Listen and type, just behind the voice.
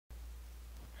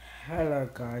Hello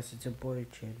guys, it's your boy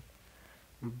Chin.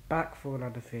 I'm back for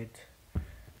another vid.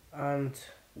 And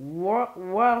what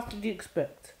else did you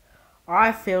expect?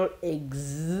 I feel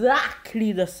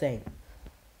exactly the same.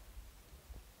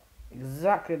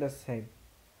 Exactly the same.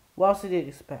 What else did you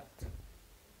expect?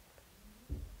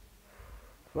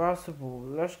 First of all,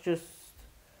 let's just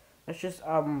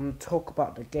talk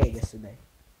about the game yesterday.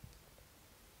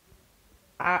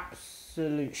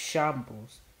 Absolute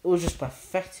shambles. It was just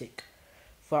pathetic.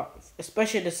 But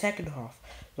especially in the second half.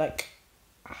 Like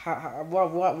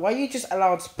why you just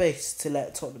allowed space to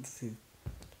let Tottenham through?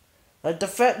 Like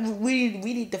we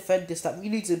need defenders. Like we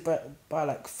need to buy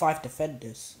like 5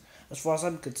 defenders. As far as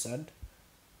I'm concerned,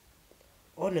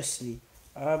 honestly,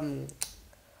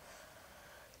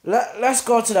 let's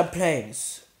go to the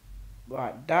players.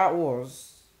 Right, that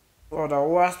was one of the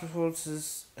worst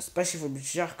performances, especially from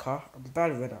Xhaka and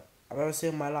Bellerin I've ever seen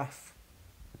in my life.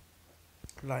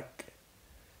 Like,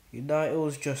 it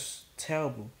was just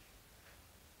terrible.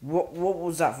 What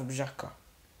was that from Xhaka?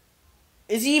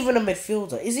 Is he even a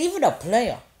midfielder? Is he even a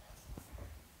player?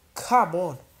 Come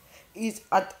on.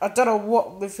 I don't know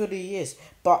what midfielder he is,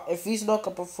 but if he's not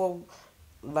gonna perform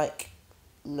like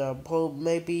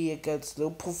maybe against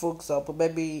Liverpool for example,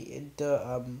 maybe in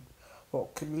the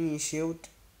Community Shield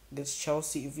against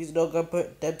Chelsea, if he's not gonna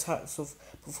put them types of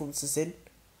performances in,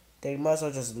 then he might as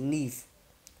well just leave.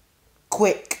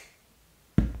 Quick.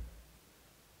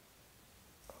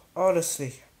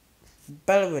 Honestly.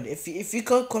 Bellerin, if you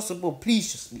can't cross the ball,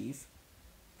 please just leave.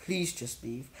 Please just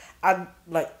leave. And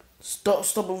like stop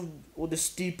with all the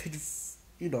stupid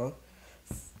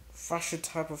fashion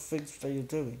type of things that you're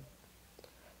doing.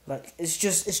 Like it's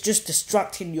just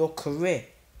distracting your career.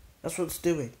 That's what it's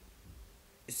doing.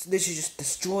 It's literally just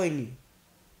destroying you.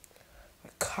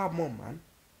 Like, come on, man.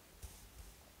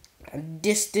 And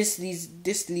this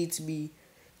leads me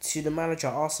to the manager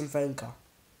Arsene Wenger.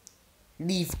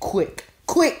 Leave quick.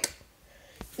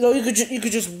 You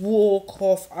could just walk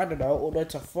off. I don't know, or go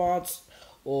to France,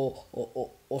 or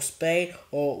Spain,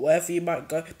 or wherever you might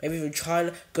go. Maybe even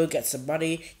China. Go get some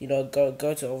money. Go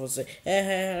to obviously.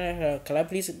 Can I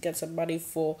please get some money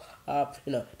for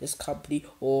this company,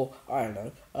 or I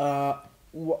don't know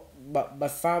what my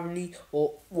family,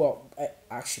 or well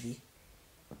actually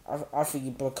I think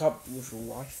you broke up with your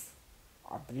wife.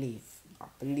 I believe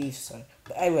so.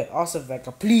 But anyway, Arsene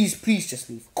Wenger, please just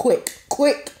leave. Quick.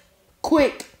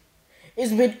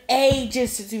 It's been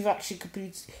ages since we've actually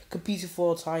competed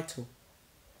for a title.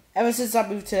 Ever since I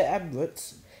moved to the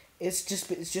Emirates, it's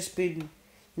just been,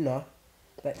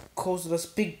 like causing us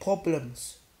big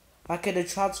problems. Like in the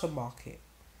transfer market.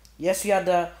 Yes, we had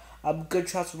a good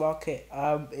transfer market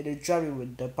in the January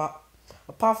window, but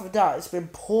apart from that, it's been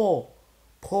poor.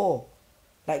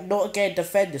 Like not getting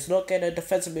defenders, not getting a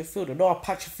defensive midfielder, not a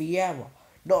Patrick Vieira,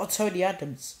 not a Tony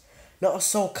Adams, not a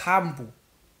Sol Campbell.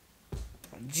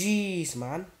 Jeez,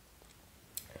 man.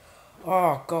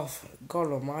 Oh God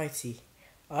Almighty.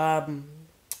 But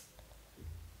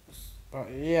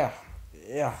yeah,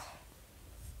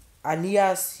 and he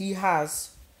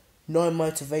has no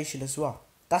motivation as well.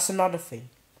 That's another thing.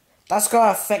 That's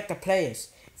gonna affect the players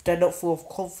if they're not full of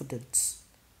confidence.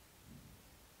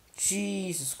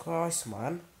 Jesus Christ,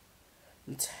 man.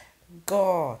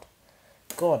 God,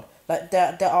 like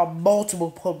there are multiple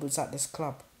problems at this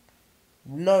club.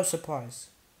 No surprise.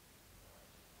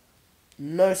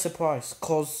 No surprise,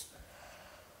 cause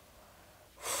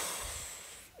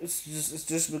it's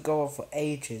just been going on for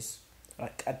ages,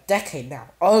 like a decade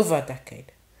now, over a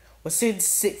decade. We're sitting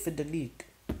sixth in the league.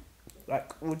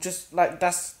 Like we're just like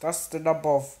that's the number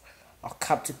of our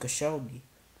captain Koscielny.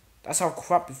 That's how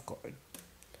crap we've gotten.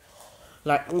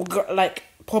 Like we'll got like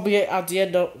probably at the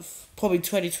end of probably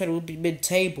 2020 we'll be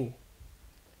mid-table.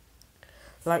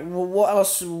 Like what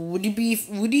else would you be?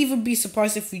 Would you even be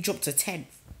surprised if we dropped to 10th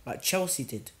like Chelsea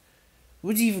did?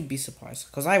 Would you even be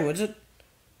surprised? Because I wouldn't.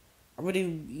 I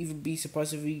wouldn't even be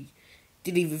surprised if we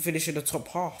didn't even finish in the top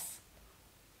half.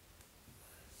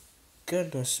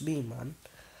 Goodness me, man.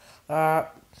 Uh,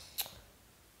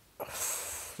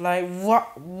 like why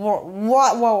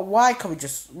can't we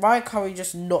just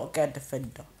not get a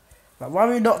defender? Like why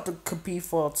are we not to compete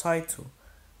for a title?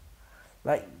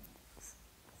 Like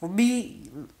for me,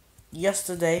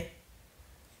 yesterday,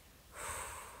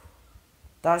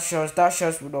 that shows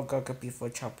we're not gonna compete for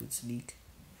a Champions League.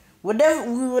 We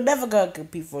were never gonna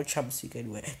compete for a Champions League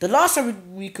anyway. The last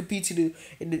time we competed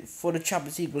for the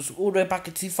Champions League was all the way back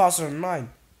in 2009,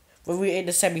 when we were in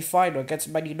the semi-final against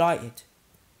Man United.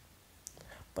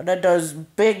 But then those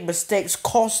big mistakes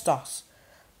cost us,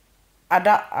 and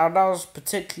that was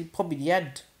particularly probably the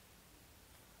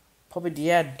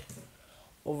end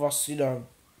of us,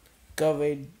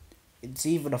 going into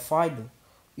even a final.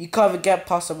 You can't even get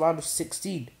past the round of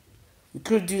 16. We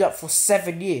couldn't do that for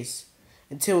 7 years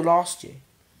until last year,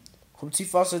 from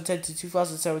 2010 to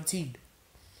 2017.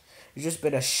 It's just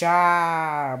been a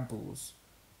shambles.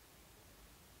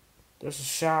 There's a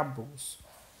shambles.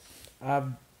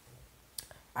 And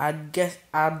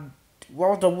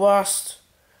one of the worst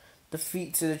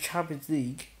defeats in the Champions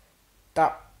League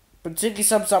that particularly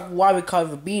sums up why we can't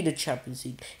even be in the Champions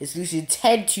League is losing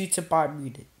 10-2 to Bayern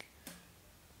Munich.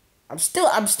 I'm still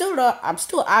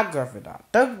angry over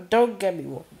that. Don't get me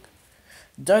wrong.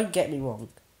 Don't get me wrong.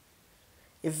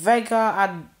 If Wenger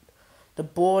and the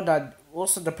board and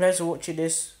also the players are watching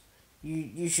this,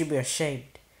 you should be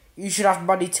ashamed. You should have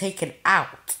money taken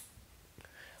out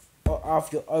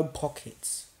of your own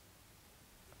pockets.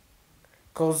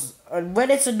 Because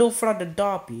when it's a North London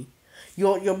derby,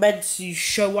 you're meant to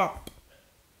show up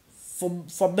from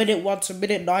minute 1 to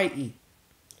minute 90.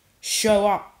 Show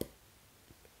up.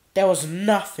 There was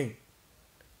nothing.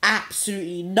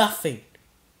 Absolutely nothing.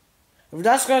 If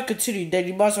that's going to continue, then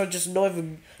you might as well just not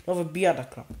even be at the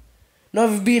club. Not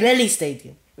even be in any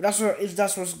stadium. If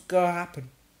that's what's going to happen.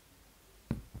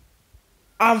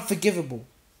 Unforgivable.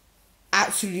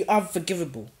 Absolutely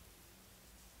unforgivable.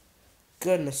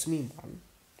 Goodness me, man.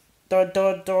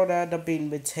 Don't end up being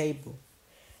mid-table.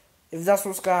 If that's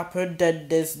what's going to happen, then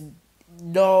there's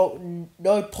no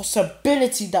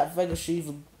possibility that Wenger should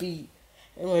even be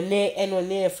anywhere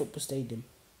near a football stadium.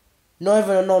 Not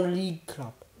even a non-league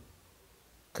club.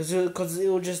 Because it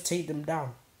will just take them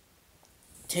down.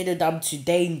 Take them down to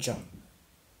danger.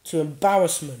 To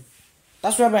embarrassment.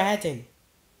 That's where we're heading.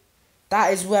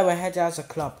 That is where we're heading as a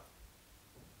club.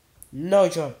 No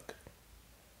joke.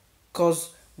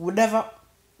 Because we're never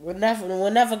going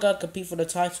to compete for the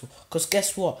title. Because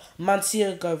guess what? Man City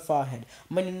are going far ahead.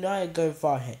 Man United going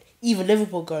far ahead. Even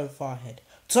Liverpool going far ahead.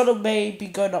 Tottenham may be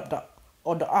going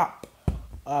on the up.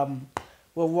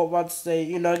 Well, once they,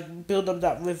 build up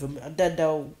that rhythm, and then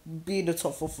they'll be in the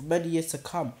top 4 for many years to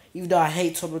come. Even though I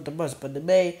hate Tottenham the most, but they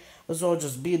may as well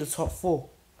just be in the top 4,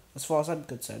 as far as I'm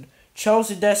concerned.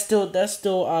 Chelsea, they're still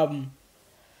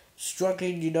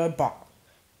struggling, but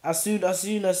as soon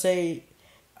as they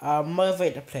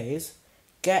motivate the players,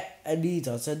 get a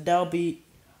leader, and they'll be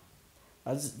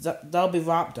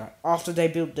wrapped up after they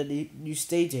build the new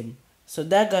stadium. So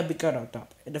they're going to be going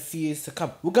up in a few years to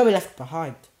come. We're going to be left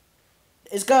behind.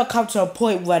 It's going to come to a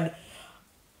point when,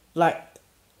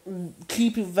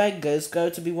 keeping Wenger is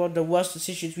going to be one of the worst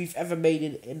decisions we've ever made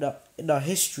in our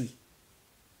history.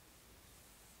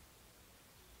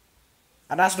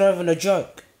 And that's not even a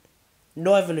joke.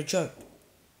 Not even a joke.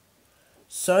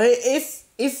 So if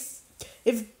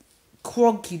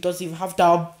Kroenke doesn't even have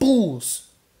the balls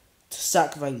to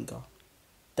sack Wenger,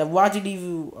 then why did he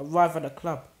even arrive at the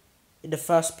club in the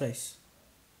first place?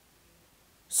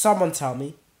 Someone tell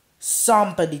me.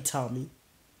 Somebody tell me.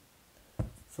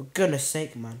 For goodness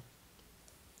sake, man.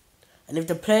 And if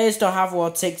the players don't have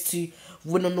what it takes to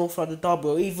win a North London derby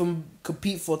or even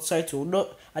compete for a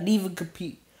title, and even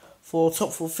compete for a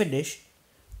top 4 finish,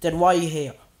 then why are you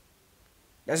here?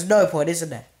 There's no point, isn't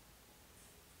there?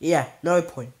 Yeah, no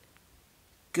point.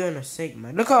 Goodness sake,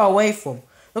 man. Look at our away form.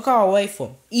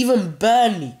 Even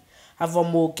Burnley have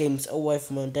won more games away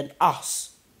from them than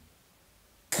us.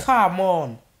 Come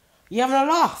on. You having a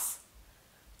laugh?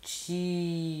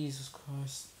 Jesus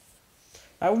Christ.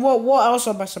 Like, what else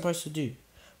am I supposed to do?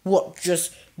 What,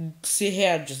 just sit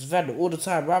here and just vent all the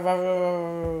time?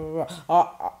 Our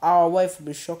away from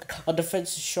is shocking. Our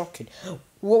defense is shocking.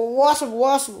 What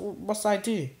must I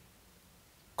do?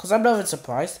 Because I'm not even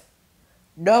surprised.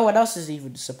 No one else is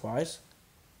even surprised.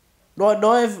 Not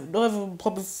even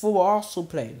probably 4 Arsenal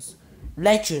players.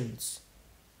 Legends.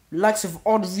 Likes of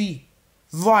Henry,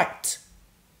 Wright,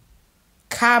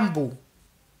 Campbell,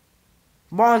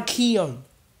 Martin Keown,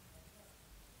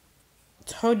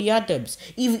 Tony Adams.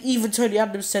 Even Tony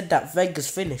Adams said that Wenger's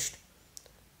finished.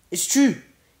 It's true.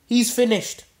 He's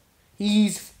finished.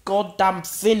 He's goddamn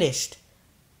finished.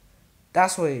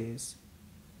 That's what it is.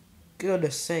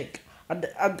 Goodness sake. And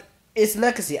it's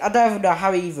legacy. I don't even know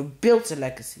how he even built a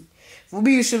legacy. For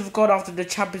me, he should have gone after the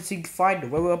Champions League final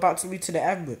when we were about to move to the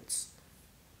Emirates.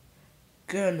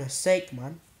 Goodness sake,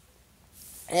 man.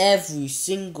 Every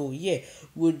single year,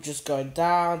 we're just going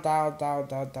down,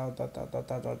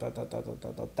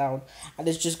 and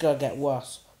it's just gonna get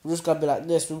worse. We're just gonna be like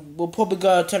this. We're probably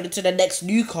gonna turn into the next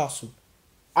Newcastle.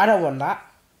 I don't want that.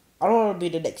 I don't want to be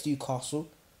the next Newcastle.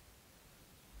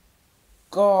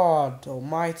 God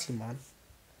almighty, man.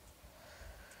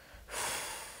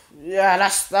 Yeah,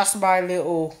 that's my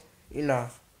little,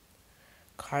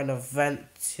 kind of vent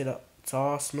to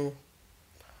Arsenal.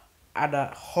 and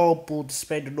a horrible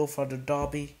display in the North London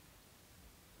derby.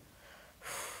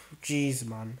 Jeez,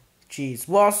 man. Jeez.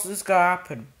 What else is going to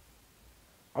happen?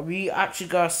 Are we actually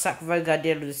going to sack Wenger at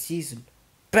the end of the season?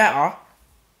 Better.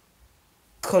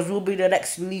 Because we'll be the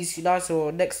next Leeds United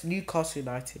or next Newcastle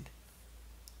United.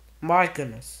 My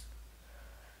goodness.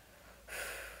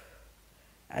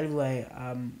 Anyway,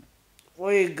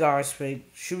 what do you guys think?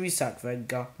 Should we sack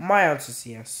Wenger? My answer is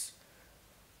yes.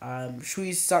 Should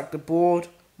we sack the board?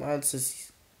 My answer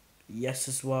is yes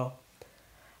as well.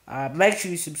 Make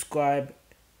sure you subscribe.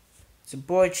 It's a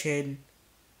boy Chin,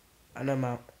 and I'm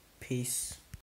out. Peace.